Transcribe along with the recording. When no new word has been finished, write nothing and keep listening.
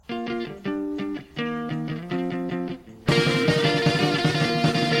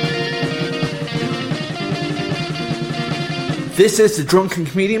This is the Drunken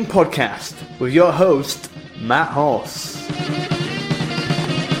Comedian Podcast with your host, Matt Hoss.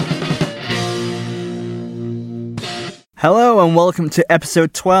 Hello and welcome to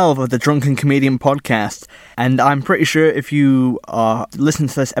episode 12 of the Drunken Comedian Podcast. And I'm pretty sure if you are listening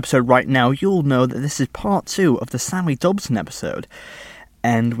to this episode right now, you'll know that this is part 2 of the Sammy Dobson episode.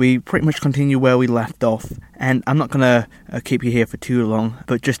 And we pretty much continue where we left off. And I'm not going to keep you here for too long,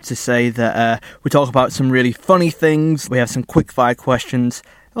 but just to say that we talk about some really funny things, we have some quick-fire questions.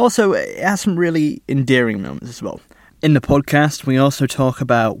 Also, it has some really endearing moments as well. In the podcast, we also talk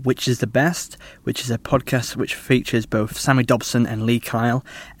about Which is the Best, which is a podcast which features both Sammy Dobson and Lee Kyle,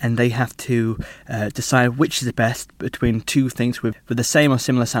 and they have to decide which is the best between two things with the same or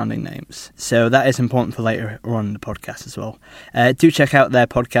similar sounding names. So that is important for later on in the podcast as well. Do check out their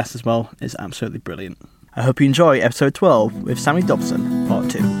podcast as well, it's absolutely brilliant. I hope you enjoy episode 12 with Sammy Dobson, part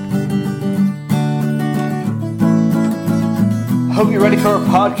 2. I hope you're ready for a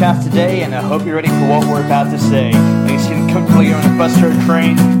podcast today, and I hope you're ready for what we're about to say. And you're sitting comfortably on a bus or a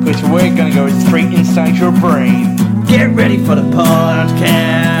train, because we're going to go straight inside your brain. Get ready for the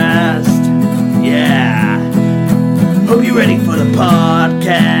podcast. Yeah. Hope you're ready for the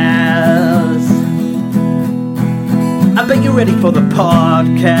podcast. I bet you're ready for the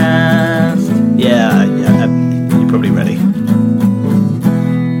podcast. Yeah, you're probably ready.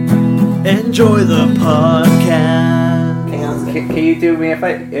 Enjoy the podcast. Can you do me a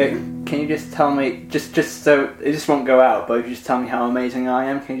favor? Can you just tell me, just so it just won't go out, but if you just tell me how amazing I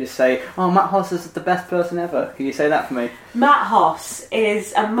am, can you just say, oh, Matt Hoss is the best person ever? Can you say that for me? Matt Hoss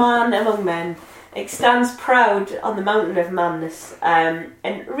is a man among men. It stands proud on the mountain of madness. And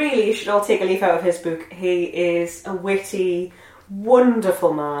really, you should all take a leaf out of his book. He is a witty,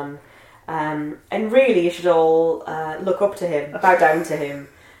 wonderful man. And really, you should all look up to him, bow down to him,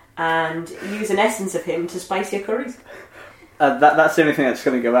 and use an essence of him to spice your curries. That's the only thing that's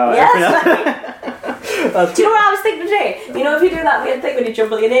going to go out. Yes, do you know what I was thinking today? You know, if you do that weird thing when you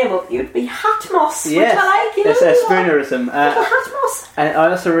jumble your name up, you'd be Hatmos, yes. Which I like. You know, it's a spoonerism. Hatmos. And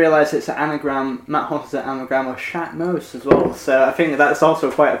I also realised it's an anagram. Matt Hoss is an anagram of Shatmos as well. So I think that's also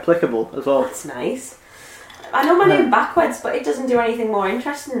quite applicable as well. That's nice. I know my name backwards, but it doesn't do anything more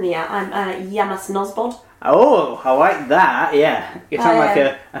interesting than that. I'm Yamas Nosbod. Oh, I like that, yeah. You sound like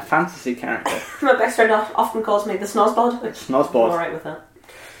a fantasy character. My best friend often calls me the Snozbod. Snozbod. I'm alright with that.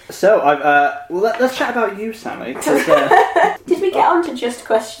 So, let's chat about you, Sammy. Did we get on to just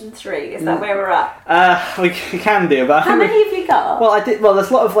question 3? Is that where we're at? We can do, but how many have you got? Well, there's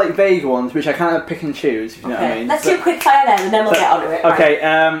a lot of vague ones, which I kind of pick and choose, if you know what I mean. Let's do a quick fire then, and then we'll get on to it. Okay,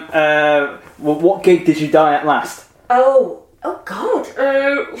 right. Well, what gig did you die at last? Oh God.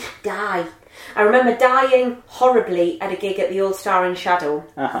 Die. I remember dying horribly at a gig at the Old Star in Shadow.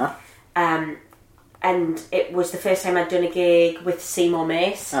 Uh-huh. And it was the first time I'd done a gig with Seymour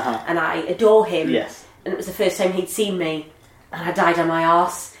Mace, and I adore him. Yes. And it was the first time he'd seen me, and I died on my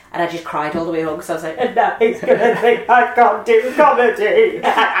arse, and I just cried all the way home because I was like, and now he's gonna think I can't do comedy.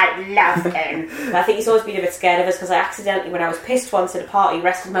 I love him. And I think he's always been a bit scared of us because I accidentally, when I was pissed once at a party,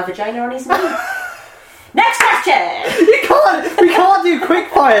 rested my vagina on his knee. Next question! We can't do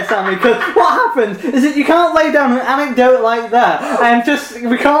quickfire, Sammy, because what happens is that you can't lay down an anecdote like that and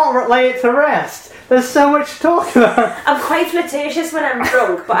we can't lay it to rest. There's so much to talk about. I'm quite flirtatious when I'm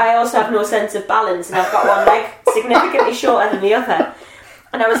drunk, but I also have no sense of balance, and I've got one leg significantly shorter than the other.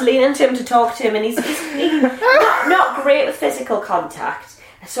 And I was leaning to him to talk to him, and he's not great with physical contact.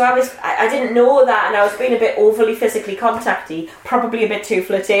 So I didn't know that, and I was being a bit overly physically contacty, probably a bit too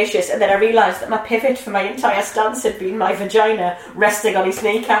flirtatious, and then I realised that my pivot for my entire stance had been my vagina resting on his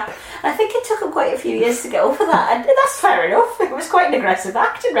kneecap. I think it took him quite a few years to get over that, and that's fair enough. It was quite an aggressive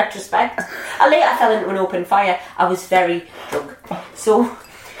act in retrospect. I later fell into an open fire. I was very drunk. So,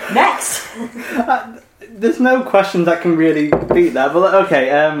 next. There's no questions that can really beat that, but okay,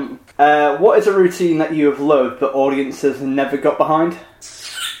 what is a routine that you have loved but audiences never got behind?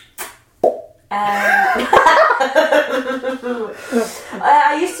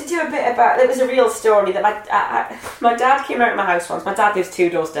 I used to do a bit about. It was a real story that my dad came out of my house once. My dad lives 2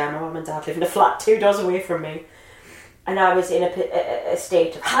 doors down. My mum and dad live in a flat 2 doors away from me, and I was in a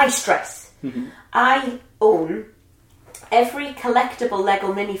state of high stress. Mm-hmm. I own every collectible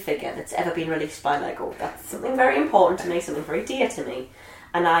Lego minifigure that's ever been released by Lego. That's something very important to me, something very dear to me,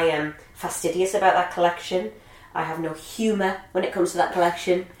 and I am fastidious about that collection. I have no humour when it comes to that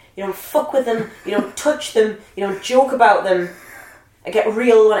collection. You don't fuck with them, you don't touch them, you don't joke about them. I get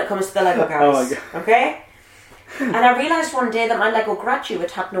real when it comes to the Lego guys. Oh my God. Okay? And I realised one day that my Lego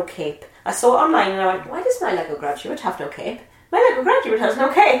graduate had no cape. I saw it online and I went, why does my Lego graduate have no cape? my local graduate has no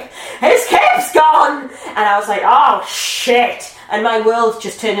cape. His cape's gone! And I was like, oh shit! And my world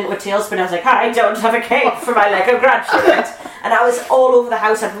just turned into a tailspin. I was like, I don't have a cape for my Lego graduate. And I was all over the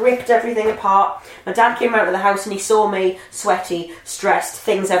house. I'd ripped everything apart. My dad came out of the house and he saw me, sweaty, stressed,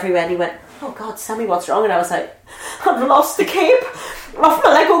 things everywhere. And he went, oh God, Sammy, what's wrong? And I was like, I've lost the cape off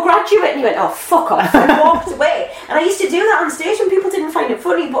my Lego graduate. And he went, oh, fuck off. And walked away. And I used to do that on stage when people didn't find it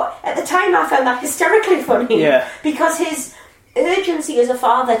funny. But at the time, I found that hysterically funny. Yeah. Because his urgency as a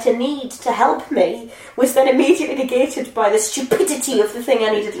father to need to help me was then immediately negated by the stupidity of the thing I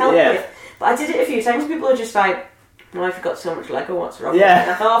needed help with. But I did it a few times. People are just like, oh, I've got so much Lego, what's wrong with it?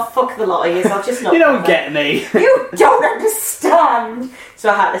 And I thought, oh, fuck the lot of you, I'll just not... You don't get me. You don't understand! So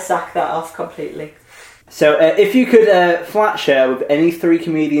I had to sack that off completely. So if you could flat share with any 3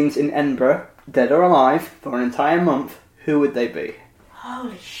 comedians in Edinburgh, dead or alive, for an entire month, who would they be?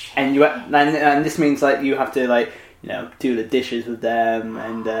 Holy shit. And this means like you have to like, you know, do the dishes with them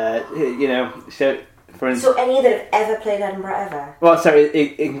and you know, so for instance, so any that have ever played Edinburgh ever? Well, sorry,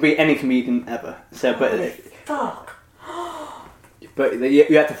 it can be any comedian ever. So Fuck. But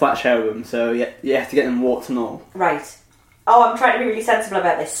you have to flat share with them, so you have to get them warts and all. Right. Oh, I'm trying to be really sensible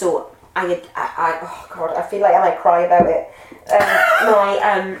about this. So I oh God, I feel like I might cry about it.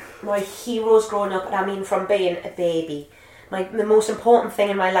 My heroes growing up, and I mean from being a baby, the most important thing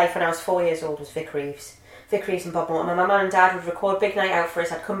in my life when I was 4 years old was Vic Reeves. Vic Reeves and Bob Mortimer. My mum and dad would record Big Night Out for us.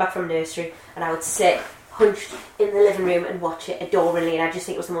 I'd come back from nursery and I would sit hunched in the living room and watch it adoringly, and I just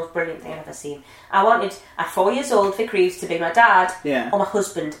think it was the most brilliant thing I've ever seen. I wanted, at 4 years old, Vic Reeves to be my dad or my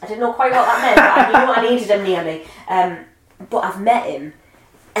husband. I didn't know quite what that meant, but I knew I needed him near me. But I've met him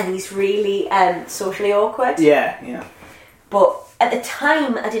and he's really socially awkward. Yeah. But at the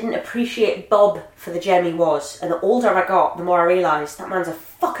time, I didn't appreciate Bob for the gem he was, and the older I got, the more I realised that man's a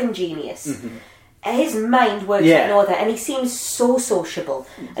fucking genius. Mm-hmm. His mind works like no other, and he seems so sociable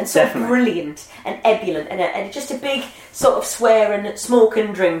and so brilliant and ebullient, and just a big sort of swear and smoke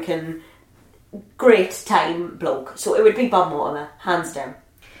and drink and great time bloke. So it would be Bob Mortimer, hands down.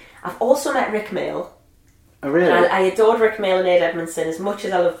 I've also met Rick Mail. Oh, really? And I adored Rick Mail and Ed Edmondson as much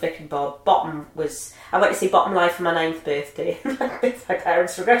as I loved Vic and Bob. I went to see Bottom Live for my 9th birthday. My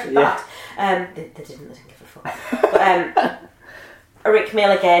parents regretted that. They didn't give a fuck. But Rick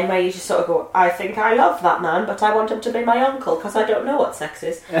Mail again, where you just sort of go, I think I love that man, but I want him to be my uncle because I don't know what sex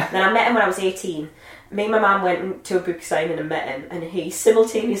is. Then I met him when I was 18. Me and my mum went to a book signing and met him, and he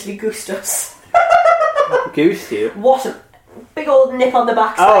simultaneously goosed us. Goosed you? What a big old nip on the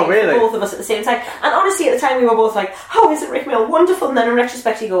backside for both of us at the same time. And honestly, at the time we were both like, oh, isn't Rick Mail wonderful? And then in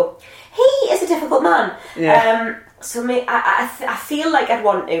retrospect you go, he is a difficult man. So I feel like I'd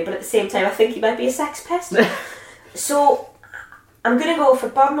want to, but at the same time I think he might be a sex pest. So I'm going to go for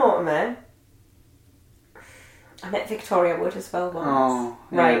Bob Mortimer. I met Victoria Wood as well once. Oh,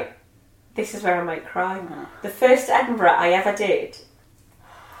 yeah. Right. This is where I might cry. The first Edinburgh I ever did.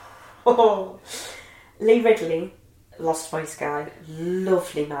 Lee Ridley, Lost Voice guy,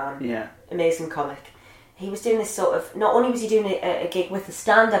 lovely man. Yeah. Amazing comic. He was doing this sort of, not only was he doing a gig with the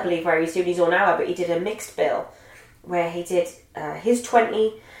Stand, I believe, where he was doing his own hour, but he did a mixed bill where he did his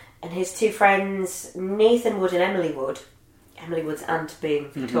 20 and his 2 friends, Nathan Wood and Emily Wood. Emily Wood's aunt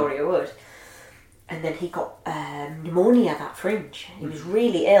being Victoria Wood. And then he got pneumonia at Fringe. He was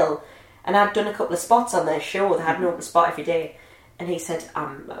really ill. And I'd done a couple of spots on their show. They had an open spot every day. And he said,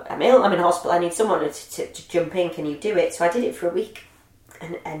 I'm ill, I'm in hospital, I need someone to jump in, can you do it? So I did it for a week.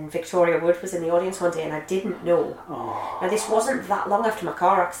 And Victoria Wood was in the audience one day and I didn't know. Now this wasn't that long after my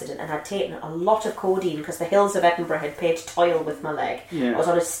car accident, and I'd taken a lot of codeine because the hills of Edinburgh had paid toil with my leg. I was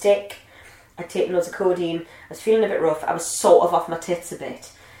on a stick, I'd taken loads of codeine, I was feeling a bit rough, I was sort of off my tits a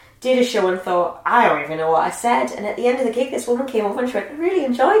bit. Did a show and thought, I don't even know what I said. And at the end of the gig this woman came over and she went, I really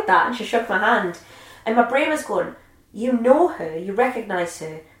enjoyed that, and she shook my hand. And my brain was going, you know her, you recognise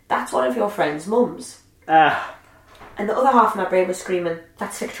her, that's one of your friend's mums. And the other half of my brain was screaming,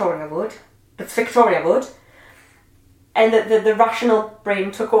 that's Victoria Wood. That's Victoria Wood. And the rational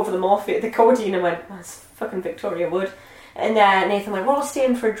brain took over the codeine and went, that's fucking Victoria Wood. And Nathan went, we're all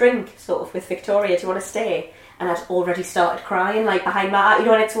staying for a drink, sort of, with Victoria, do you want to stay? And I'd already started crying, like, behind my, you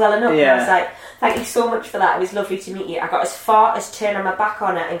know, and it's welling up. And I was like, thank you so much for that, it was lovely to meet you. I got as far as turning my back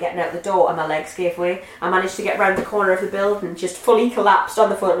on it and getting out the door, and my legs gave way. I managed to get round the corner of the building, just fully collapsed on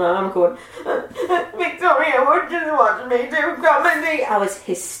the floor, and I'm going, Victoria, what did you want me to comedy? I was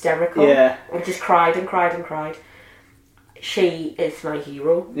hysterical. I just cried and cried and cried. She is my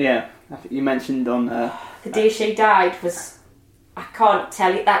hero. Yeah, I think you mentioned on... the day she died was... I can't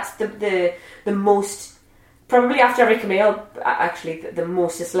tell you, that's the most... Probably after Rick Mail, actually, the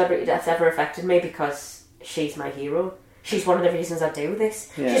most celebrity deaths ever affected me because she's my hero. She's one of the reasons I do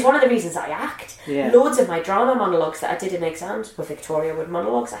this. Yeah. She's one of the reasons I act. Yeah. Loads of my drama monologues that I did in exams were Victoria Wood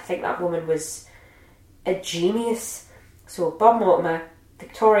monologues. I think that woman was a genius. So Bob Mortimer,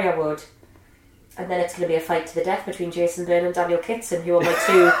 Victoria Wood, and then it's going to be a fight to the death between Jason Byrne and Daniel Kitson, who are my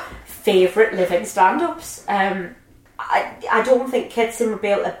two favourite living stand-ups. I don't think Kitson would be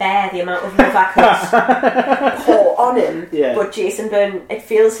able to bear the amount of love I could pour on him. Yeah. But Jason Byrne, it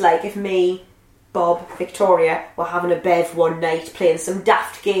feels like if me, Bob, Victoria were having a bev one night playing some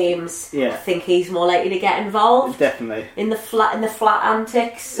daft games, Yeah. I think he's more likely to get involved Definitely. in the flat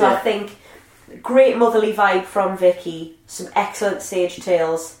antics. So Yeah. I think great motherly vibe from Vicky, some excellent sage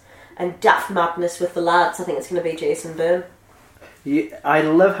tales, and daft madness with the lads. I think it's going to be Jason Byrne. I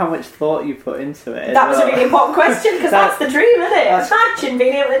love how much thought you put into it. That was a really important question, because that's the dream, isn't it? Imagine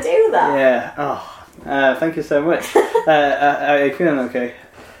being able to do that. Yeah. Oh, thank you so much. Are you feeling okay?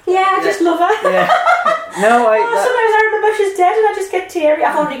 Yeah, I just love her. Yeah. No, Sometimes I remember she's dead and I just get teary.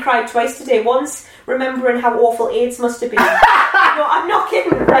 I've already cried twice today. Once remembering how awful AIDS must have been. No, I'm not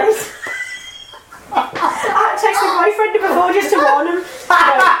kidding, right? I texted my boyfriend before just to warn him.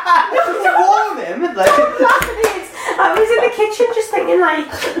 warm him. I was in the kitchen just thinking, like,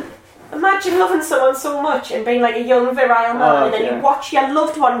 imagine loving someone so much and being like a young virile man, and then you watch your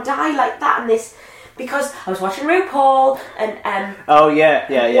loved one die like that, and this, because I was watching RuPaul and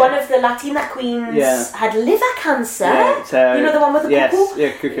one of the Latina queens had liver cancer. You know, the one with the cuckoo?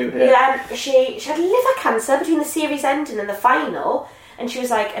 Yeah, cuckoo. She had liver cancer between the series ending and the final. And she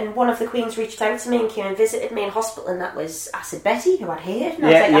was like, and one of the queens reached out to me and came and visited me in hospital, and that was Acid Betty, who I'd hated. And I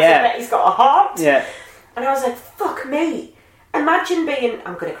was like, Acid Betty's got a heart. Yeah. And I was like, fuck me. Imagine being,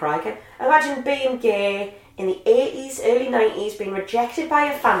 I'm going to cry again, imagine being gay in the 80s, early 90s, being rejected by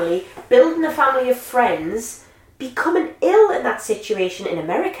a family, building a family of friends, becoming ill in that situation in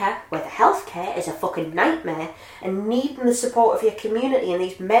America, where the healthcare is a fucking nightmare, and needing the support of your community and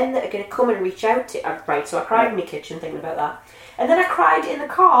these men that are going to come and reach out to... Right, so I cried in my kitchen thinking about that. And then I cried in the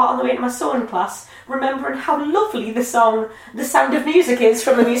car on the way to my sewing class, remembering how lovely the song The Sound of Music is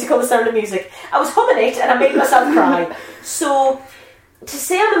from the musical The Sound of Music. I was humming it and I made myself cry. So, to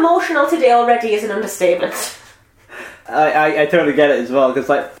say I'm emotional today already is an understatement. I totally get it as well, because,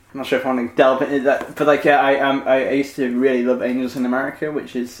 like, I'm not sure if I want to delve into that, but, like, I used to really love Angels in America,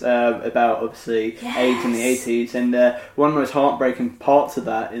 which is about, obviously, AIDS in the 80s, and one of the most heartbreaking parts of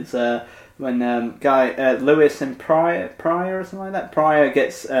that is... when Lewis and Pryor or something like that, Pryor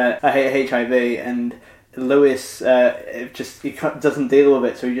gets HIV, and Lewis he doesn't deal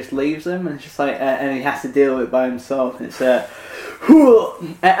with it, so he just leaves him, and it's just like, and he has to deal with it by himself. And it's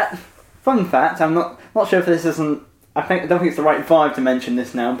fun fact. I'm not sure if this isn't. I don't think it's the right vibe to mention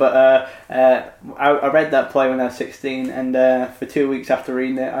this now, but I read that play when I was 16, and for 2 weeks after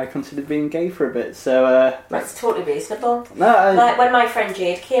reading it, I considered being gay for a bit. So that's totally reasonable. No, like when my friend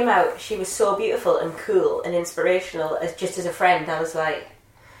Jade came out, she was so beautiful and cool and inspirational. As a friend, I was like,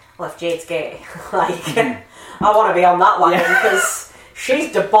 well, if Jade's gay, like I want to be on that wagon because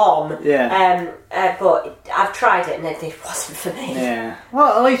she's the bomb. Yeah. But I've tried it and it wasn't for me. Yeah.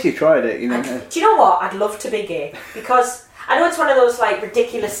 Well, at least you tried it, you know. Do you know what? I'd love to be gay, because I know it's one of those like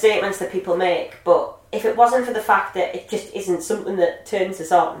ridiculous statements that people make, but if it wasn't for the fact that it just isn't something that turns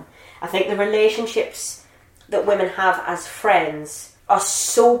us on, I think the relationships that women have as friends are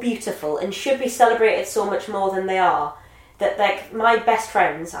so beautiful and should be celebrated so much more than they are. That, like, my best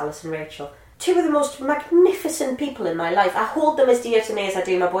friends, Alice and Rachel, two of the most magnificent people in my life. I hold them as dear to me as I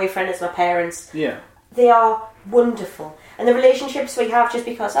do my boyfriend, as my parents. Yeah. They are wonderful. And the relationships we have just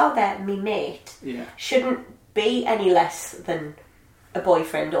because, they're me mate, shouldn't be any less than a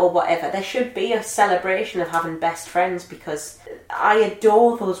boyfriend or whatever. There should be a celebration of having best friends, because I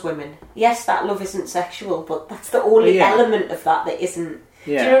adore those women. Yes, that love isn't sexual, but that's the only element of that isn't...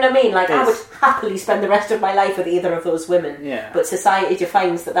 Yeah. Do you know what I mean? Like, I would happily spend the rest of my life with either of those women. Yeah. But society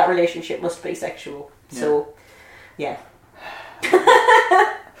defines that relationship must be sexual. So, yeah.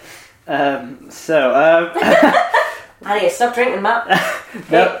 I need to stop drinking, Matt.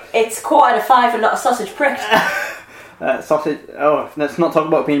 No. It's 4:45 and not a sausage prick. Sausage... Oh, let's not talk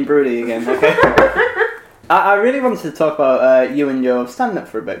about being broody again, okay? I really wanted to talk about you and your stand-up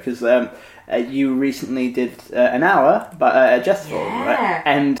for a bit, because... you recently did an hour at Jessival, right?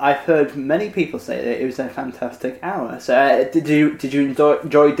 And I've heard many people say that it was a fantastic hour. So did you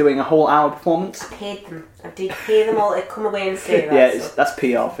enjoy doing a whole hour performance? I paid them. I did pay them all to come away and say that. Yeah, that's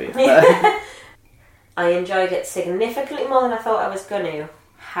PR for you. I enjoyed it significantly more than I thought I was going to.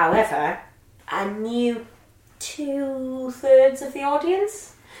 However, I knew 2/3 of the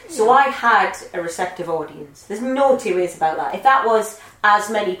audience. So I had a receptive audience. There's no two ways about that. If that was as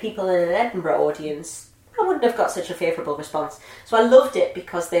many people in an Edinburgh audience, I wouldn't have got such a favourable response. So I loved it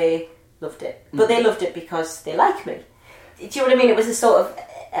because they loved it. But they loved it because they like me. Do you know what I mean? It was a sort of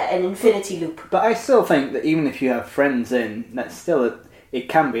an infinity loop. But I still think that even if you have friends in, that's still it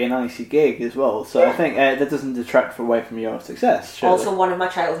can be an icy gig as well. So I think that doesn't detract away from your success. Surely. Also, one of my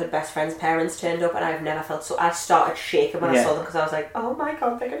childhood best friend's parents turned up, and I've never felt so. I started shaking when I saw them because I was like, "Oh my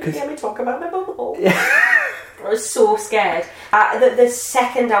god, they're going to hear me talk about my bumhole." I was so scared. The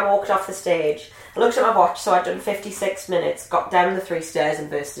second I walked off the stage, I looked at my watch, so I'd done 56 minutes, got down the 3 stairs and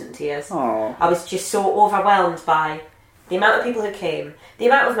burst into tears. Aww. I was just so overwhelmed by the amount of people who came, the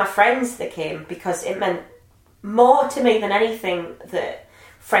amount of my friends that came, because it meant more to me than anything that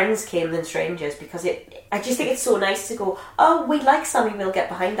friends came than strangers, because I just think it's so nice to go, oh, we like Sammy, we'll get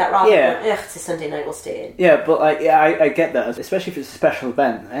behind that, rather than, it's a Sunday night, we'll stay in. Yeah, but I get that, especially if it's a special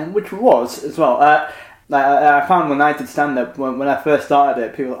event, and which was as well. I found when I did stand-up, when I first started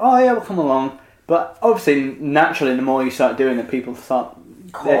it, people were, oh yeah, we'll come along. But obviously, naturally, the more you start doing it, people start...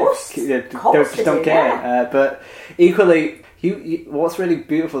 Of course. They don't care. But equally... what's really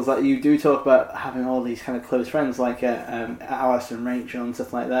beautiful is that you do talk about having all these kind of close friends like Alice and Rachel and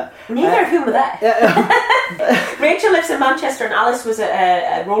stuff like that. Neither of whom were there. Rachel lives in Manchester and Alice was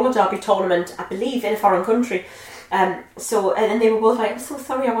at a roller derby tournament, I believe, in a foreign country. And they were both like, I'm so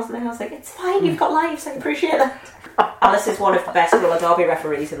sorry I wasn't there. I was like, it's fine, you've got lives, I appreciate that. Alice is one of the best roller derby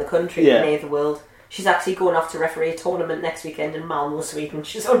referees in the country, in the world. She's actually going off to referee a tournament next weekend in Malmö, Sweden.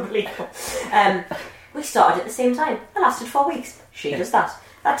 She's unbelievable. We started at the same time. It lasted 4 weeks. She does that.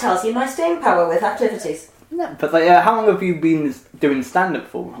 That tells you my staying power with activities. Yeah, but how long have you been doing stand-up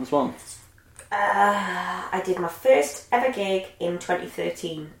for as well? I did my first ever gig in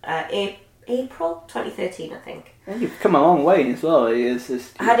 2013. April 2013, I think. And you've come a long way as well.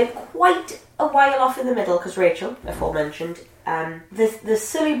 I had it quite a while off in the middle because Rachel, aforementioned, the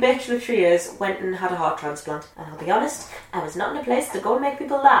silly bitch that she is, went and had a heart transplant. And I'll be honest, I was not in a place to go and make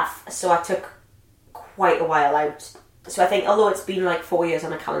people laugh, so I took quite a while out. So I think, although it's been like 4 years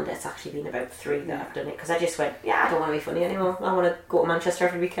on a calendar, it's actually been about 3 that I've done it, because I just went, I don't want to be funny anymore. I want to go to Manchester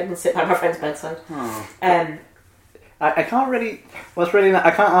every weekend and sit by my friend's bedside. Oh. I can't really. I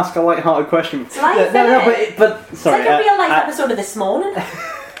can't ask a light-hearted question. It's life, but sorry. It's like a real life episode of This Morning.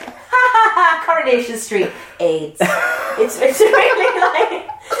 Coronation Street AIDS. It's really like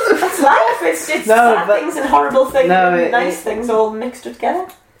it's life. It's sad things and horrible things and nice things all mixed together.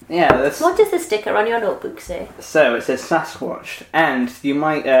 Yeah. What does the sticker on your notebook say? So it says Sasquatch, and you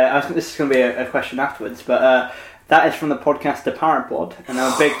might. This is going to be a question afterwards, but. That is from the podcast The Parapod, and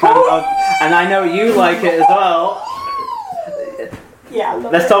I'm a big fan of, and I know you like it as well. Yeah, I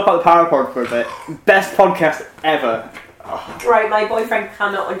love Let's talk about The Parapod for a bit. Best podcast ever. Right, my boyfriend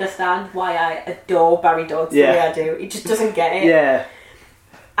cannot understand why I adore Barry Dodds the way I do. He just doesn't get it. Yeah.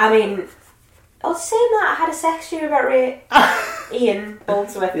 I mean, I was saying that I had a sex dream about Ian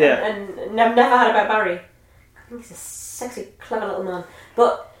Goldsmith, and I've never had about Barry. I think he's a sexy, clever little man.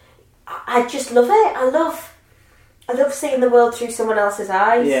 But I just love it. I love seeing the world through someone else's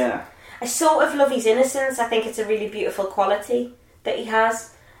eyes. Yeah. I sort of love his innocence. I think it's a really beautiful quality that he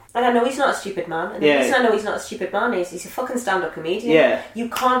has. And I know he's not a stupid man. And the reason I know he's not a stupid man is he's a fucking stand-up comedian. Yeah. You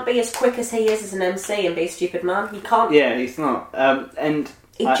can't be as quick as he is as an MC and be a stupid man. You can't. Yeah, he's not. And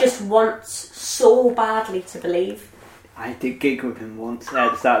he just wants so badly to believe. I did gig with him once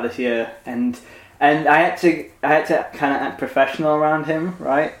at the start of this year, and I had to kind of act professional around him,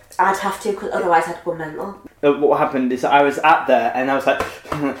 right? I'd have to, because otherwise I'd go mental. What happened is I was at there, and I was like,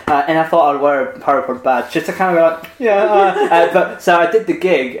 and I thought I'd wear a Parapod badge just to kind of be like, but so I did the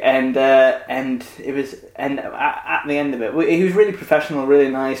gig, and it was, and at the end of it, he was really professional, really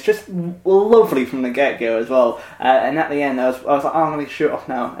nice, just lovely from the get go as well. And at the end, I was like, I'm going to shoot off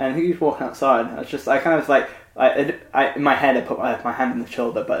now, and he was walking outside. I kind of was like, in my head, I put my hand on the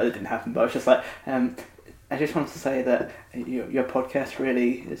shoulder, but it didn't happen. But I was just like, I just wanted to say that your podcast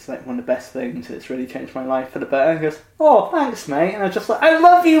really is like one of the best things. It's really changed my life for the better. And he goes, oh, thanks, mate. And I was just like, I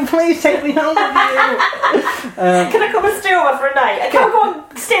love you. Please take me home with you. Can I come and stay over for a night? I can't go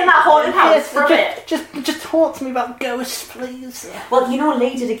and stay in that haunted house for a bit. Just talk to me about ghosts, please. Well,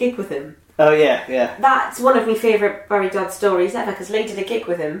 Lee did a gig with him. Oh yeah. That's one of my favourite Barry Dodds stories ever, because Lee did a gig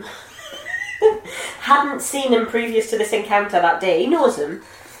with him. Hadn't seen him previous to this encounter that day. He knows him.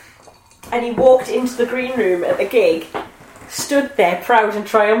 And he walked into the green room at the gig, stood there proud and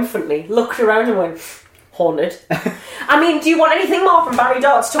triumphantly, looked around and went, haunted. I mean, do you want anything more from Barry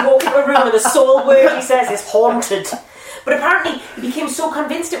Dodds to walk into a room and the sole word he says is haunted? But apparently he became so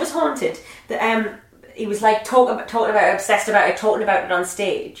convinced it was haunted that he was like talking about it, obsessed about it, talking about it on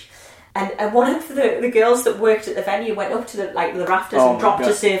stage. And one of the girls that worked at the venue went up to the rafters and dropped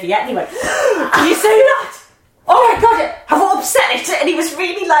a serviette and he went, "Can you say that? Oh my god, I've upset it." And he was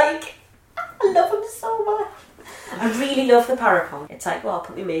really like, I love him so much. I really love the Parapon. It's like, well, I'll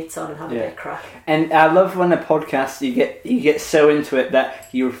put my mates on and have a bit of crack. And I love when a podcast you get so into it that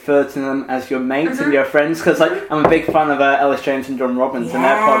you refer to them as your mates and your friends. Because I'm a big fan of Ellis James and John Robbins and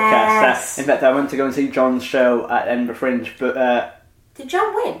their podcast. In fact, I went to go and see John's show at Edinburgh Fringe. But did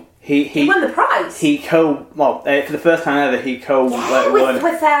John win? He won the prize. For the first time ever, he won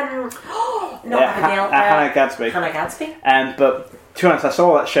with Hannah Gadsby. Hannah Gadsby. But to be honest, I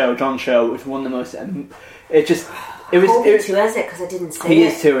saw that show, John's show. It was one of the most. It was too, is it? Because I didn't see it. He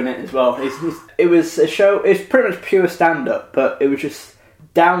is too in it as well. It was a show. It's pretty much pure stand up, but it was just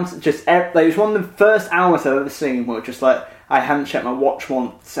down to it was one of the first hours I've ever seen where just like I hadn't checked my watch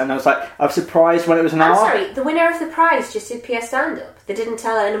once, and I was surprised when it was an hour. I'm sorry, the winner of the prize just did pure stand up. They didn't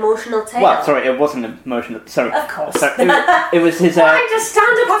tell an emotional tale. Well, sorry, it wasn't emotional. Sorry, of course. It was his. Why does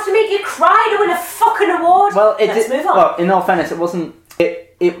stand up have to make you cry to win a fucking award? Well, let's move on. Well, in all fairness, it wasn't.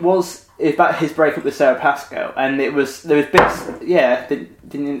 It was about his breakup with Sarah Pascoe, and there was bits. Yeah,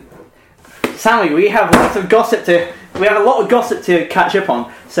 didn't. Sammy, we have lots of gossip to. We have a lot of gossip to catch up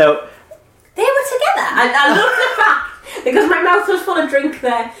on. So they were together, and I love the fact because my mouth was full of drink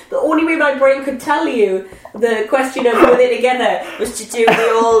there. The only way my brain could tell you the question of were they together was to do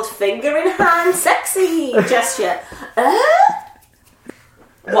the old finger in hand sexy gesture.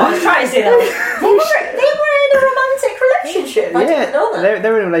 What I was trying to say that they were in a romantic relationship. I didn't know that. They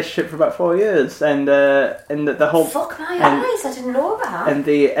were in a relationship for about 4 years, and the whole. Fuck my eyes! I didn't know that. And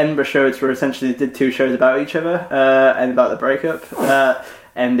the Edinburgh shows were essentially did 2 shows about each other and about the breakup,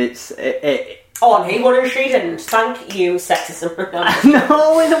 and it's. Oh, he won and she didn't. Thank you, sexism.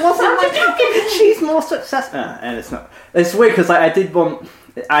 No, it wasn't. She's more successful, and it's not. It's weird because I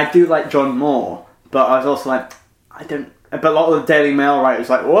do like John more, but I was also like, I don't. But a lot of the Daily Mail writers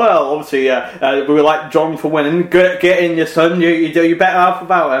like, well, obviously, we like John for winning. Get in, your son. You better half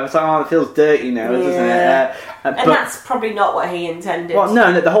about it. It's like, oh, it feels dirty now, doesn't it? And that's probably not what he intended. Well,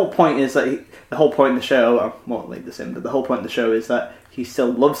 no. The whole point is that the whole point of the show. I won't leave this in, but the whole point of the show is that he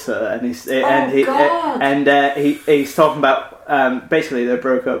still loves her, and he's talking about basically they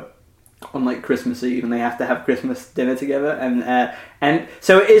broke up on like Christmas Eve, and they have to have Christmas dinner together, and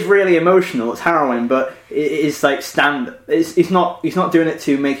so it is really emotional. It's harrowing, but it is like he's not doing it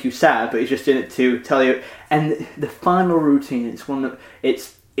to make you sad, but he's just doing it to tell you. And the final routine is one that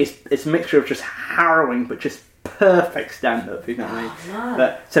it's a mixture of just harrowing, but just perfect stand up. You know what I mean? Man.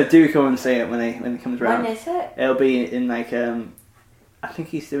 But so do come and see it when he comes around. When is it? It'll be in like I think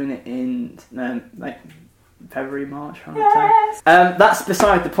he's doing it in like February, March. Yes. That's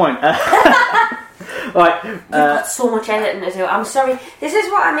beside the point. Right, You've got so much editing to do. I'm sorry. This is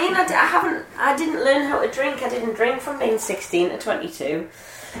what I mean. I didn't learn how to drink. I didn't drink from being 16 to 22.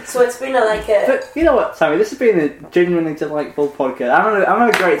 So it's been But you know what, Sammy? This has been a genuinely delightful podcast. I'm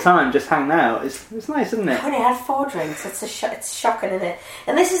having a great time just hanging out. It's nice, isn't it? I've only had 4 drinks. It's shocking, isn't it?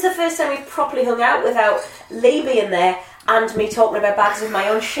 And this is the first time we've properly hung out without Lee being there and me talking about bags of my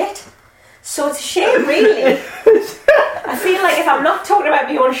own shit. So it's a shame, really. I feel like if I'm not talking about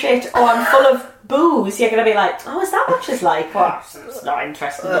my own shit or I'm full of booze, you're going to be like, oh, is that what she's like? Well, it's not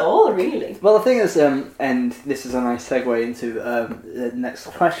interesting at all, really. Well, the thing is, and this is a nice segue into the next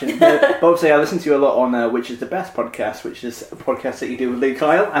question, but obviously I listen to you a lot on Which is the Best podcast, which is a podcast that you do with Lee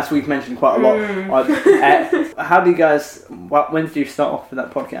Kyle, as we've mentioned quite a lot. How do you guys, when did you start off with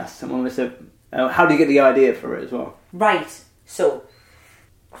that podcast? And when was it, how do you get the idea for it as well? Right, so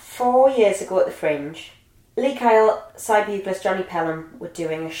 4 years ago at the Fringe, Lee Kyle, Cy Bugler, Johnny Pelham were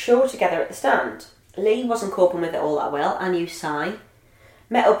doing a show together at the Stand. Lee wasn't coping with it all that well. I knew Cy.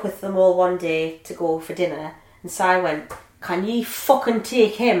 Met up with them all one day to go for dinner, and Cy went, can you fucking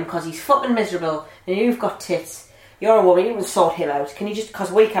take him, because he's fucking miserable, and you've got tits. You're a woman, you can sort him out. Can you just,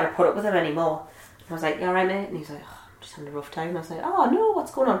 because we can't put up with him anymore. And I was like, you alright, mate? And he's like, oh, I'm just having a rough time. I was like, oh no,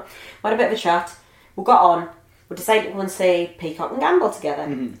 what's going on? We had a bit of a chat. We got on. We decided to go and say Peacock and Gamble together.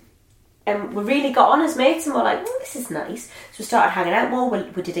 Mm-hmm. And we really got on as mates, and we're like, oh, this is nice. So we started hanging out more.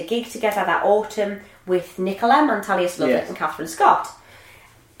 We did a gig together that autumn with Nicola and Talia Slovett and Catherine Scott.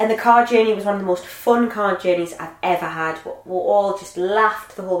 And the car journey was one of the most fun car journeys I've ever had. We all just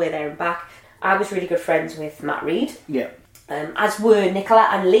laughed the whole way there and back. I was really good friends with Matt Reid. Yeah. As were Nicola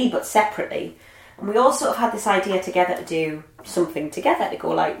and Lee, but separately. And we all sort of had this idea together to do something together, to go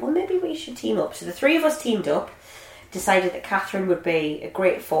like, well, maybe we should team up. So the 3 of us teamed up, decided that Catherine would be a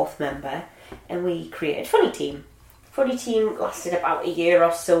great 4th member, and we created Funny Team. Funny Team lasted about a year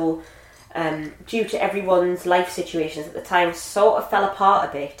or so, due to everyone's life situations at the time, sort of fell apart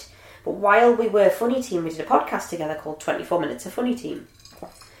a bit. But while we were Funny Team, we did a podcast together called 24 Minutes of Funny Team.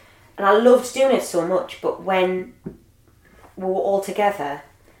 And I loved doing it so much, but when we were all together,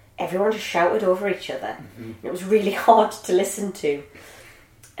 everyone just shouted over each other. Mm-hmm. It was really hard to listen to.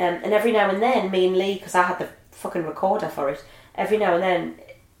 And every now and then, me and Lee, because I had the fucking recorder for it, every now and then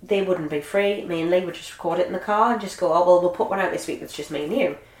they wouldn't be free. Me and Lee would just record it in the car and just go, oh, well, we'll put one out this week that's just me and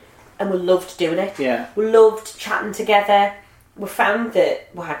you. And we loved doing it. Yeah. We loved chatting together. We found that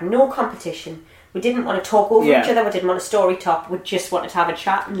we had no competition. We didn't want to talk over each other. We didn't want to story top. We just wanted to have a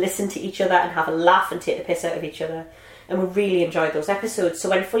chat and listen to each other and have a laugh and take the piss out of each other. And we really enjoyed those episodes. So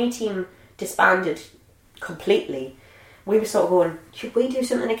when Funny Team disbanded completely, we were sort of going, should we do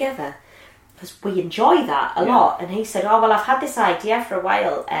something together? Because we enjoy that a lot. And he said, oh, well, I've had this idea for a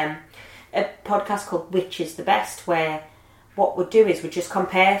while, a podcast called Which is the Best, where what we'd do is we'd just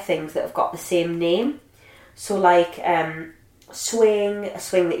compare things that have got the same name. So like swing, a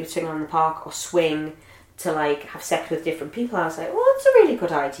swing that you swing on the park, or swing to like have sex with different people. I was like, well, that's a really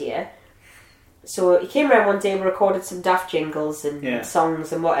good idea. So he came around one day and recorded some Daft jingles and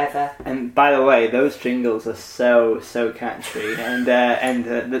songs and whatever. And by the way, those jingles are so catchy, and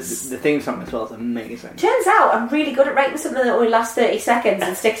the theme song as well is amazing. Turns out I'm really good at writing something that only lasts 30 seconds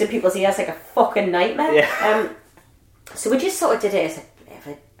and sticks in people's ears like a fucking nightmare. Yeah. So we just sort of did it as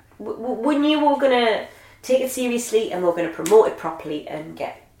we knew we were going to take it seriously and we were going to promote it properly and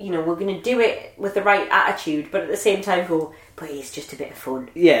we're going to do it with the right attitude, but at the same time go, but it's just a bit of fun.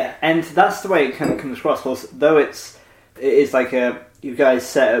 Yeah, and that's the way it kind of comes across. Because though it is like you guys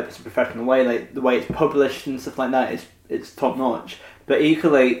set up as a professional way, like the way it's published and stuff like that, it's top notch. But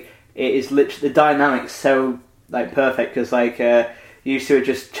equally, it is literally the dynamic's so like perfect because like you two are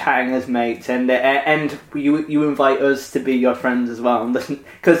just chatting as mates, and you invite us to be your friends as well and listen,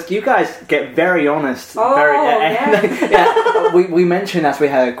 because you guys get very honest. We mentioned as we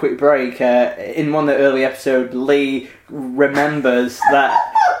had a quick break in one of the early episodes, Lee remembers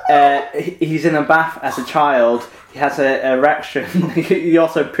that he's in a bath as a child. He has an erection. He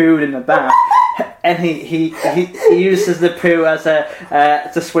also pooed in the bath, and he uses the poo as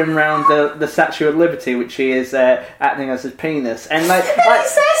to swim around the Statue of Liberty, which he is acting as his penis. And like he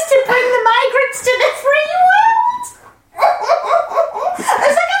says to bring the migrants to the free world.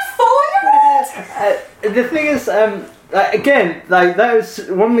 It's like a 4-year-old. The thing is, again, like that was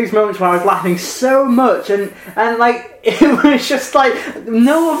one of these moments where I was laughing so much, and like it was just like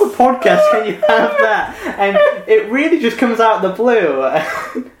no other podcast can you have that, and it really just comes out of the blue.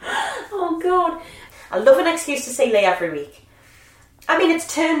 Oh God, I love an excuse to see Lee every week. I mean,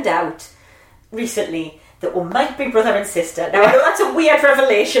 it's turned out recently that we might be brother and sister. Now I know that's a weird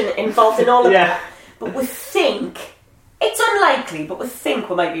revelation involved in all of that, but we think it's unlikely, but we think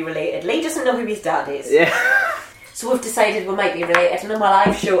we might be related. Lee doesn't know who his dad is. Yeah. So we've decided we might be related, and on my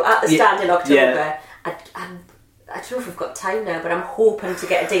live show at the stand in October, I don't know if we've got time now, but I'm hoping to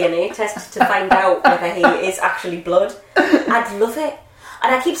get a DNA test to find out whether he is actually blood. I'd love it.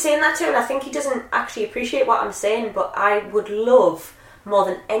 And I keep saying that to him, and I think he doesn't actually appreciate what I'm saying, but I would love more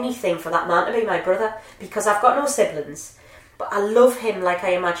than anything for that man to be my brother, because I've got no siblings, but I love him like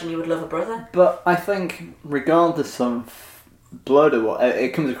I imagine you would love a brother. But I think regardless of blood or what,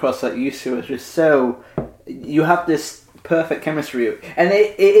 it comes across that you two are just so... You have this perfect chemistry, and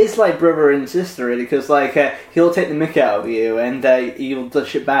it is like brother and sister really, because like he'll take the mick out of you, and you'll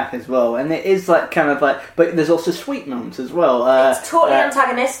dish it back as well, and it is like kind of like, but there's also sweet moments as well. It's totally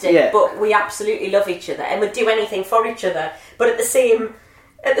antagonistic, but we absolutely love each other and would do anything for each other. But at the same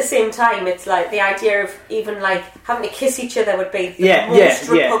time, it's like the idea of even like having to kiss each other would be the most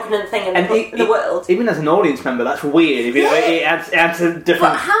repugnant thing in the world. Even as an audience member, that's weird. If it adds a different.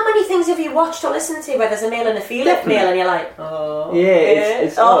 But how many things have you watched or listened to where there's a male and a female, and you're like,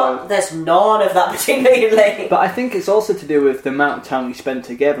 it's odd. There's none of that between me and Lee. But I think it's also to do with the amount of time we spend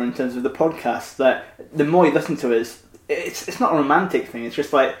together in terms of the podcast. That the more you listen to us, it's not a romantic thing. It's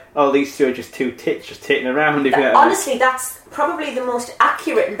just like, oh, these two are just two tits just titting around. Honestly, that's probably the most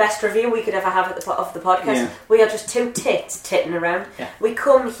accurate and best review we could ever have of the podcast. Yeah. We are just two tits titting around. Yeah. We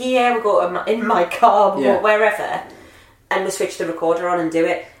come here, we go in my car, we go wherever, and we switch the recorder on and do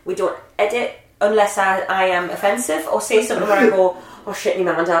it. We don't edit unless I am offensive or say something where I go, oh shit, your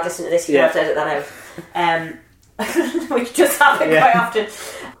mum and dad listen to this, you have to edit that out. Which does happen quite often.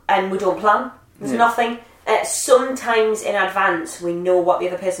 And we don't plan. There's nothing. Sometimes in advance we know what the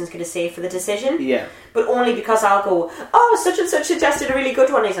other person's going to say for the decision, but only because I'll go, oh, such and such suggested a really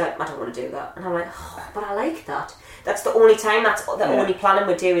good one. He's like, I don't want to do that, and I'm like, oh, but I like that. That's the only time. That's the only planning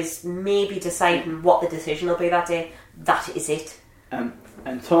we do, is maybe deciding what the decision will be that day. That is it.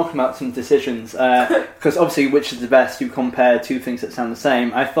 And talking about some decisions, because obviously which is the best, you compare two things that sound the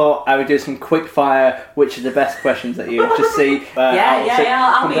same. I thought I would do some quick fire, which is the best questions at you, just see.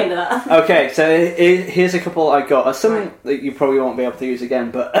 I'll be into that. Okay, so here's a couple I got. Some that you probably won't be able to use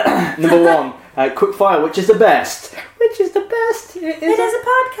again, but number one, quick fire, which is the best? Which is the best? It is a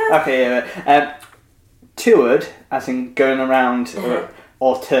podcast. Okay, yeah. Toured, as in going around,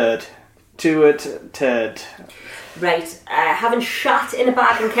 or turd. Toured, turd. Right, having shat in a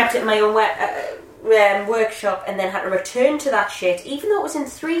bag and kept it in my own workshop and then had to return to that shit, even though it was in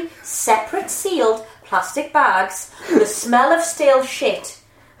 3 separate sealed plastic bags, the smell of stale shit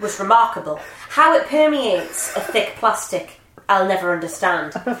was remarkable. How it permeates a thick plastic, I'll never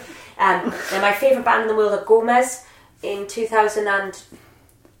understand. And my favourite band in the world are Gomez. In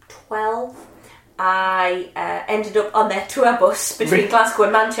 2012, I ended up on their tour bus between Glasgow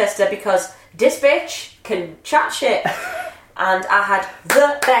and Manchester because this bitch can chat shit, and I had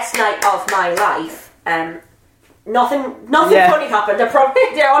the best night of my life. Nothing funny happened.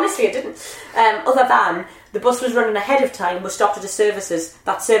 Honestly, it didn't. Other than the bus was running ahead of time. We stopped at a services.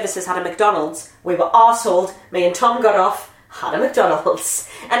 That services had a McDonald's. We were arseholed. Me and Tom got off, had a McDonald's,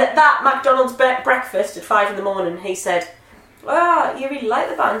 and at that McDonald's breakfast at 5 a.m, he said, "Oh, you really like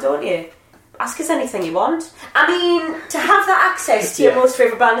the band, don't you? Ask us anything you want." I mean, to have that access to your most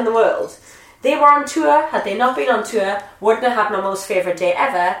favourite band in the world. They were on tour. Had they not been on tour, wouldn't have had my most favourite day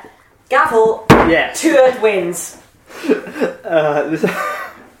ever. Gavel, toured wins. This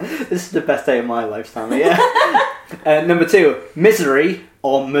is the best day of my life, Stanley. Yeah. Number 2, Misery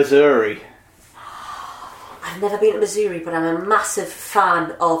or Missouri? I've never been to Missouri, but I'm a massive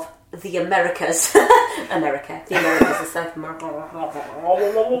fan of the Americas. The Americas is South America.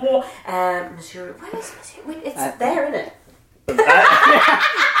 Missouri. Where is Missouri? It's there, isn't it?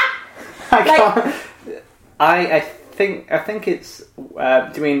 I think it's.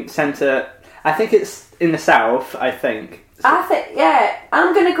 Do you mean centre? I think it's in the south. I think.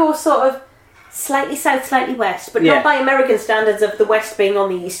 I'm going to go sort of slightly south, slightly west, but not by American standards of the west being on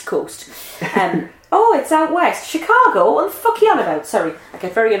the east coast. It's out west, Chicago. What the fuck are you on about? Sorry, I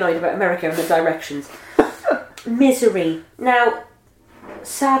get very annoyed about America and the directions. Misery. Now,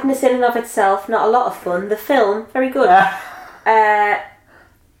 sadness in and of itself, not a lot of fun. The film, very good.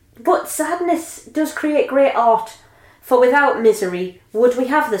 But sadness does create great art. For without misery, would we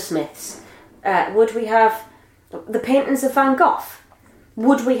have the Smiths? Would we have the paintings of Van Gogh?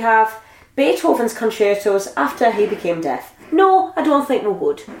 Would we have Beethoven's concertos after he became deaf? No, I don't think we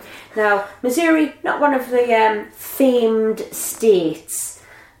would. Now, Missouri, not one of the famed states,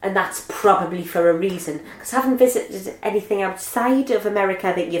 and that's probably for a reason, because I haven't visited anything outside of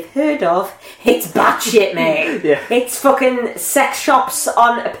America that you've heard of. It's batshit, mate. It's fucking sex shops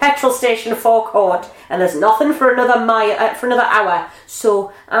on a petrol station forecourt, and there's nothing for another hour.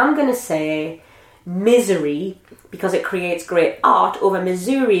 So I'm going to say Misery, because it creates great art, over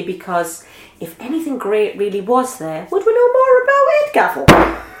Missouri, because if anything great really was there, would we know more about it, Gavel?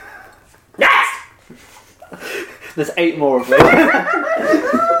 Yes! There's 8 more of them.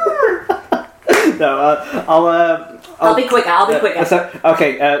 No, I'll be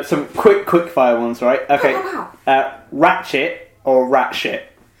quicker. Some quick fire ones, right? Okay. Ratchet or rat shit?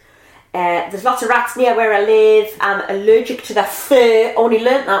 There's lots of rats near where I live. I'm allergic to the fur. Only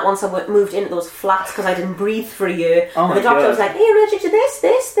learnt that once I moved into those flats because I didn't breathe for a year. And the doctor was like, "Hey, you're allergic to this.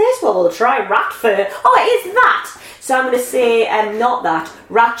 Well, we'll try rat fur." Oh, it is that. So I'm going to say not that.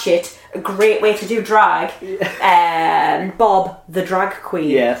 Ratchet. A great way to do drag. Bob, the drag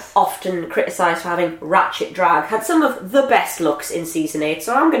queen, often criticised for having ratchet drag, had some of the best looks in season 8,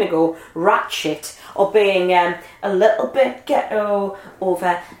 so I'm going to go ratchet, or being a little bit ghetto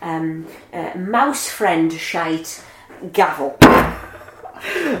over mouse friend shite. Gavel.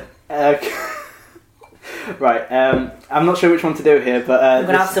 Right, I'm not sure which one to do here, but I'm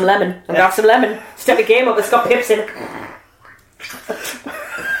going to have some lemon. Step the game up, it's got pips in it.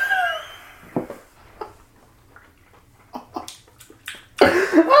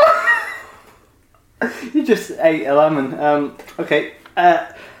 You just ate a lemon. Okay.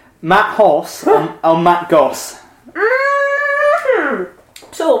 Matt Hoss or Matt Goss?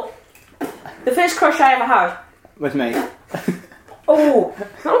 So, the first crush I ever had was me. Oh,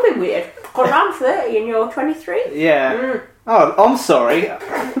 that would be weird. Because I'm 30 and you're 23. Yeah. Oh, I'm sorry.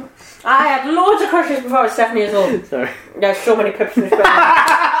 I had loads of crushes before I was 7 years old. Sorry. There's so many pips in this bag.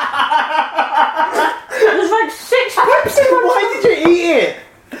 There's like 6 pips in one. Why did you eat it?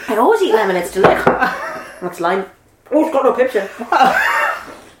 I always eat lemon, it's delicious. That's lime. Oh, it's got no pips in.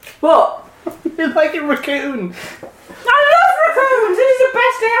 What? You're like a raccoon. I love raccoons. This is the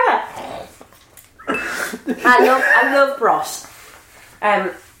best day ever. I love Bros.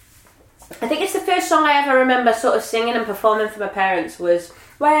 I think it's the first song I ever remember sort of singing and performing for my parents was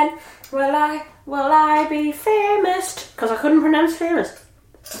When Will I Be Famous? Because I couldn't pronounce famous.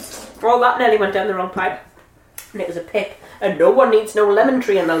 Well, that nearly went down the wrong pipe. And it was a pip. And no one needs no lemon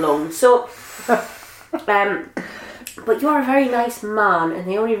tree in the lungs. So, but you're a very nice man, and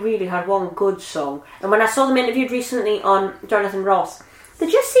they only really had one good song. And when I saw them interviewed recently on Jonathan Ross, they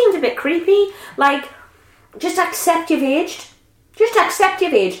just seemed a bit creepy. Like, just accept you've aged. Just accept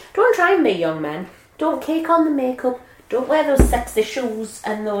you've aged. Don't try and be young men. Don't cake on the makeup. Don't wear those sexy shoes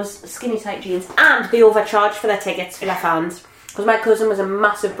and those skinny tight jeans. And be overcharged for their tickets for their fans. Because my cousin was a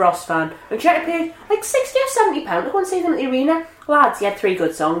massive Bros fan. And she had to pay like £60 or £70 to go and see them at the arena. Lads, he had 3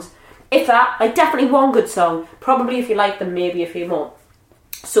 good songs. If that, like definitely one good song. Probably if you like them, maybe a few more.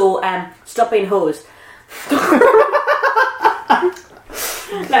 So, stop being hoes.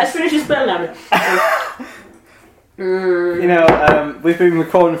 Let's finish this bill now. You know, we've been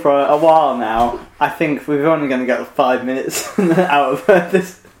recording for a while now. I think we're only going to get 5 minutes out of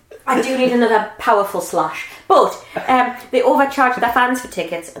this. I do need another powerful slash. But they overcharged their fans for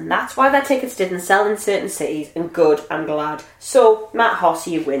tickets, and that's why their tickets didn't sell in certain cities, and good, I'm glad. So, Matt Hoss,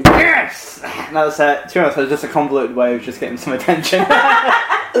 you win. Yes! That was, to be honest, it was just a convoluted way of just getting some attention.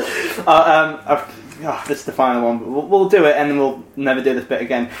 This is the final one, but we'll do it, and then we'll never do this bit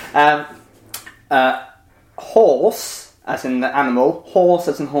again. Horse, as in the animal, horse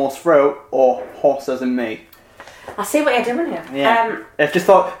as in horse throat, or horse as in me. I see what you're doing here. Yeah. I just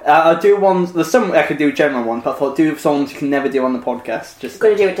thought I'll do ones. There's some I could do general ones, but I thought do songs you can never do on the podcast. Just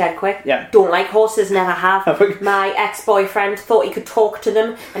gonna do it dead quick. Yeah. Don't like horses, never have. My ex-boyfriend thought he could talk to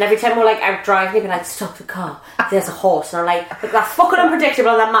them, and every time we're like out driving, he'd be like, "Stop the car. There's a horse." And I'm like, "Look, that's fucking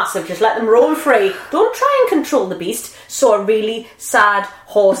unpredictable and they're massive. Just let them roam free. Don't try and control the beast." Saw a really sad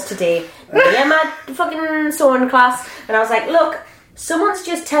horse today. Me and my fucking sewing class, and I was like, "Look, someone's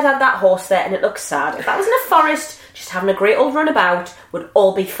just tethered that horse there, and it looks sad. If that was in a forest, just having a great old runabout would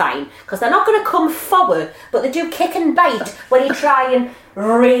all be fine. Because they're not going to come forward, but they do kick and bite when you try and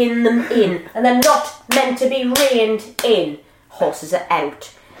rein them in. And they're not meant to be reined in. Horses are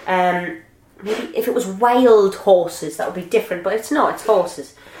out. Maybe if it was wild horses, that would be different, but it's not, it's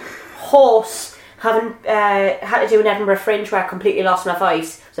horses. Horse, having had to do an Edinburgh Fringe where I completely lost my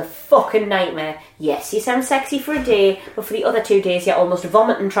voice. It was a fucking nightmare. Yes, you sound sexy for a day, but for the other 2 days you're almost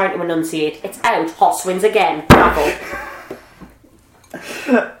vomiting trying to enunciate. It's out. Hoss wins again. Bravo.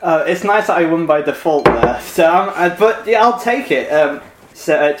 It's nice that I won by default there. So, but yeah, I'll take it.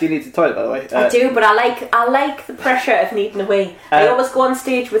 So, do you need to toilet, by the way? I do, but I like the pressure of needing a wee. I always go on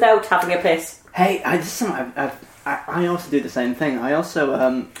stage without having a piss. Hey, I also do the same thing. I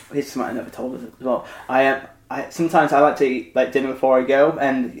also this is something I never told us as well. Sometimes I like to eat like dinner before I go,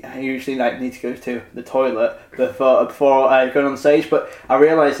 and I usually like need to go to the toilet before I go on stage. But I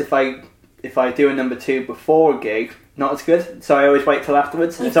realise if I do a number 2 before a gig, not as good. So I always wait till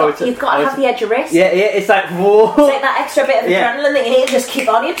afterwards. You've got to have the edge of risk. Yeah. It's like whoa. It's like that extra bit of adrenaline that you need. Just keep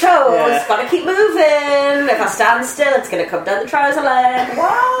on your toes. Yeah. Got to keep moving. If I stand still, it's going to come down the trouser leg.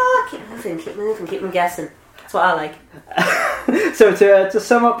 What? Keep moving. Keep them guessing. That's what I like. So to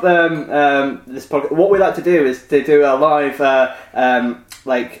sum up this podcast, what we like to do is to do a live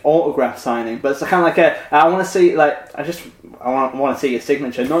like autograph signing, but it's kind of like I want to see I want to see your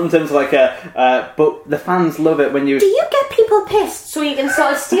signature, not in terms of like but the fans love it when you. Do you get people pissed so you can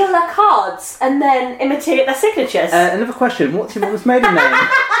sort of steal their cards and then imitate their signatures? Another question: what's your mother's maiden name?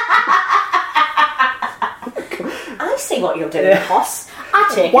 I see what you're doing, Hoss. I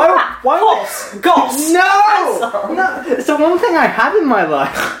take it back. Hoss. Goss. No. It's the one thing I had in my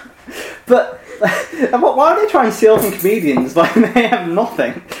life. But why do they try and steal from comedians? Like they have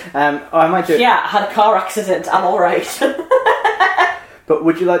nothing. I might do it. Yeah, I had a car accident. I'm all right. But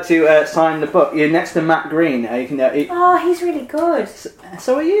would you like to sign the book? You're next to Matt Green. You can. Oh, he's really good.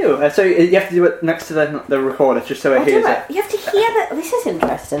 So are you. So you have to do it next to the recorder, just so it hears it. You have to hear that. This is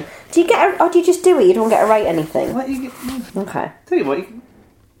interesting. Do you get, or do you just do it? You don't get to write anything. What you get? Okay. Tell you what.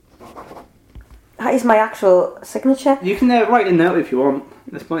 That is my actual signature. You can write a note if you want.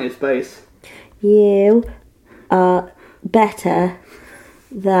 There's plenty of space. You are better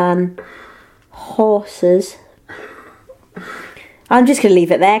than horses. I'm just going to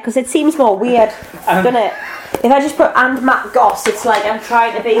leave it there because it seems more weird, doesn't it? If I just put "and Matt Goss," it's like I'm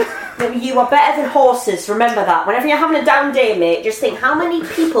trying to be. You are better than horses. Remember that. Whenever you're having a down day, mate, just think how many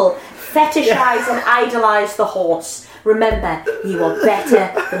people fetishise and idolise the horse. Remember, you are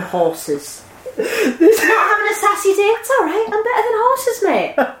better than horses. Not having a sassy day. It's all right. I'm better than horses,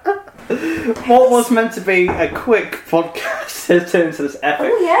 mate. What was meant to be a quick podcast has turned into this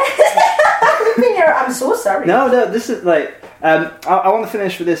epic. Oh yeah. I'm so sorry. No, this is like I want to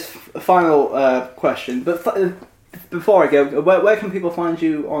finish with this final question, but before I go, where can people find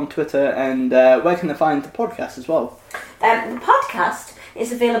you on Twitter, and where can they find the podcast as well? The podcast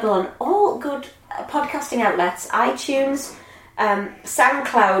is available on all good podcasting outlets: iTunes,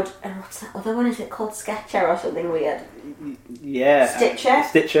 SoundCloud, and what's that other one? Is it called Sketcher or something weird? Yeah.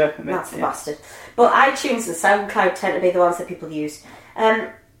 Stitcher. That's the bastard. But iTunes and SoundCloud tend to be the ones that people use.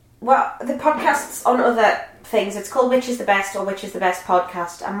 Well, the podcasts on other things, it's called Which is the Best or Which is the Best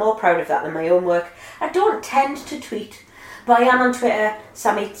Podcast. I'm more proud of that than my own work. I don't tend to tweet, but I am on Twitter,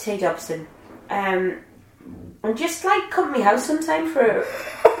 Sammy T. Dobson. And just come to my house sometime for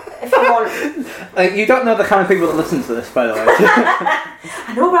if you want. You don't know the kind of people that listen to this, by the way.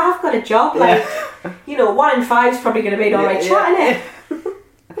 I know, but I've got a job. 1 in 5 is probably going to be an alright chat,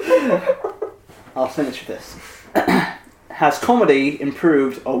 innit? I'll finish with this. Has comedy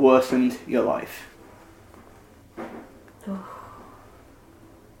improved or worsened your life?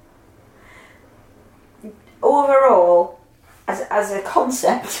 Overall, as a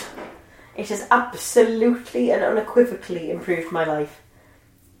concept, it has absolutely and unequivocally improved my life.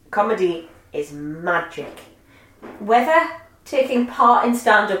 Comedy is magic. Whether taking part in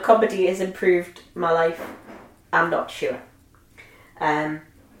stand-up comedy has improved my life, I'm not sure.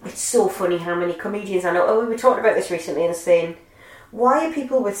 It's so funny how many comedians I know. We were talking about this recently and saying, why are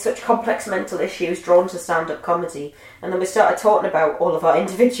people with such complex mental issues drawn to stand-up comedy? And then we started talking about all of our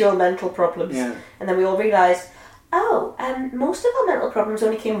individual mental problems. Yeah. And then we all realised, most of our mental problems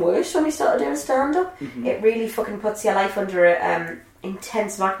only came worse when we started doing stand-up. Mm-hmm. It really fucking puts your life under an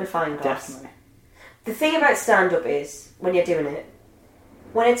intense magnifying glass. Definitely. The thing about stand-up is, when you're doing it,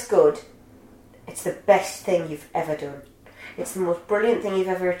 when it's good, it's the best thing you've ever done. It's the most brilliant thing you've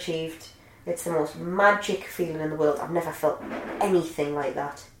ever achieved. It's the most magic feeling in the world. I've never felt anything like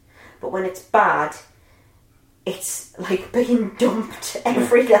that. But when it's bad, it's like being dumped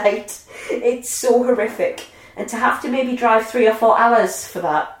every night. It's so horrific. And to have to maybe drive 3 or 4 hours for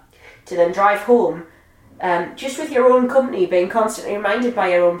that, to then drive home, just with your own company, being constantly reminded by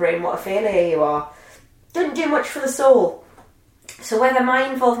your own brain what a failure you are, doesn't do much for the soul. So whether my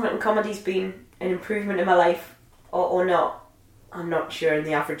involvement in comedy's been an improvement in my life or not, I'm not sure in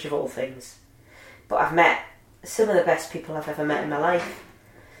the average of all things. But I've met some of the best people I've ever met in my life.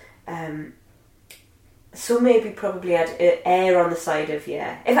 So maybe probably I'd err on the side of,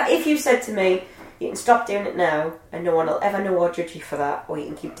 If you said to me, you can stop doing it now and no one will ever know or judge you for that, or you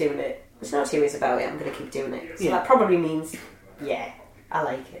can keep doing it, there's no 2 ways about it, I'm going to keep doing it. So that probably means, I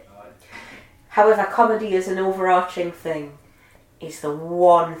like it. However, comedy as an overarching thing is the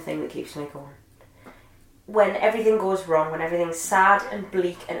one thing that keeps me going. When everything goes wrong, when everything's sad and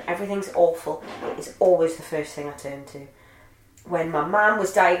bleak and everything's awful, it is always the first thing I turn to. When my mum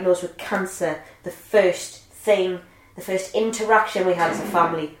was diagnosed with cancer, the first interaction we had as a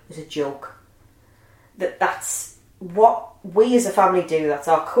family was a joke. That's what we as a family do. That's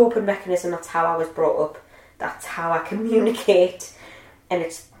our coping mechanism. That's how I was brought up. That's how I communicate. And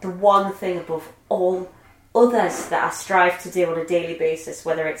it's the one thing above all others that I strive to do on a daily basis,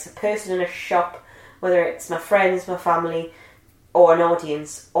 whether it's a person in a shop, whether it's my friends, my family, or an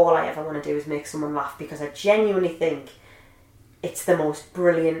audience. All I ever want to do is make someone laugh, because I genuinely think it's the most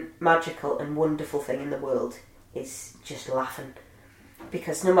brilliant, magical and wonderful thing in the world, is just laughing.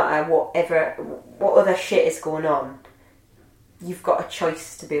 Because no matter what other shit is going on, you've got a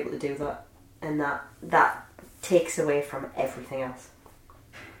choice to be able to do that. And that takes away from everything else.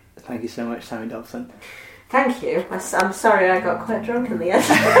 Thank you so much, Sammy Dobson. Thank you. I'm sorry I got quite drunk in the end.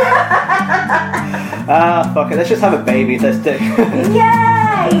 Fuck it. Let's just have a baby. Let's do.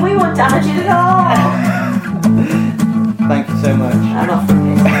 Yay! We won't damage it at all. Thank you so much. I'm off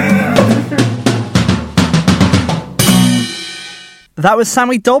from here. That was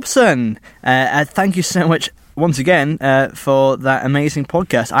Sammy Dobson. Thank you so much once again for that amazing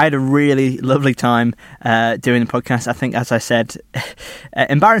podcast. I had a really lovely time doing the podcast. I think, as I said,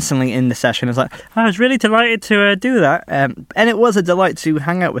 embarrassingly in the session, I was like, I was really delighted to do that. And it was a delight to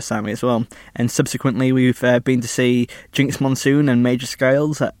hang out with Sammy as well. And subsequently, we've been to see Jinx Monsoon and Major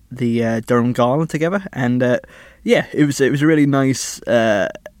Scales at the Durham Gala together. And it was a really nice...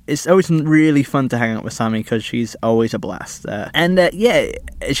 it's always really fun to hang out with Sammy, because she's always a blast.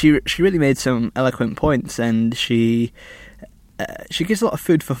 She really made some eloquent points, and she gives a lot of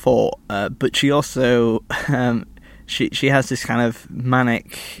food for thought. But she also she has this kind of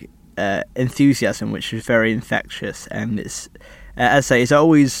manic enthusiasm, which is very infectious, and it's as I say, it's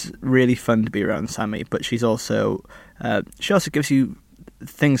always really fun to be around Sammy. But she also gives you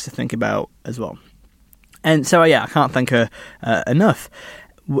things to think about as well. And so I can't thank her enough.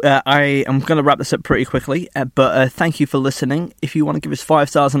 I am going to wrap this up pretty quickly, but thank you for listening. If you want to give us 5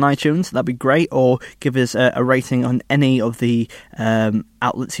 stars on iTunes, that'd be great, or give us a rating on any of the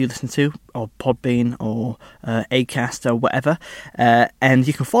outlets you listen to, or Podbean, or Acast, or whatever. And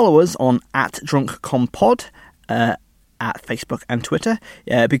you can follow us on @DrunkConPod, at Facebook and Twitter.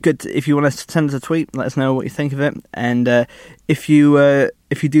 It'd be good if you want to send us a tweet, let us know what you think of it. And if you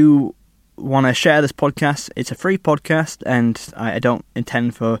do want to share this podcast, it's a free podcast, and I don't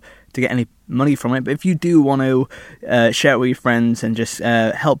intend to get any money from it. But if you do want to share it with your friends and just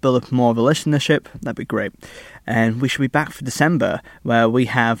help build up more of a listenership, that'd be great. And we should be back for December, where we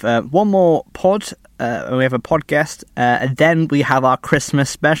have one more pod. We have a podcast, and then we have our Christmas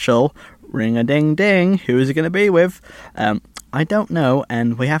special. Ring-a-ding-ding. Who is it going to be with? I don't know,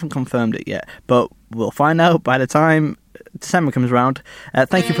 and we haven't confirmed it yet, but we'll find out by the time December comes around.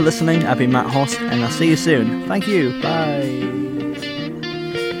 Thank you for listening. I've been Matt Hoss, and I'll see you soon. Thank you. Bye.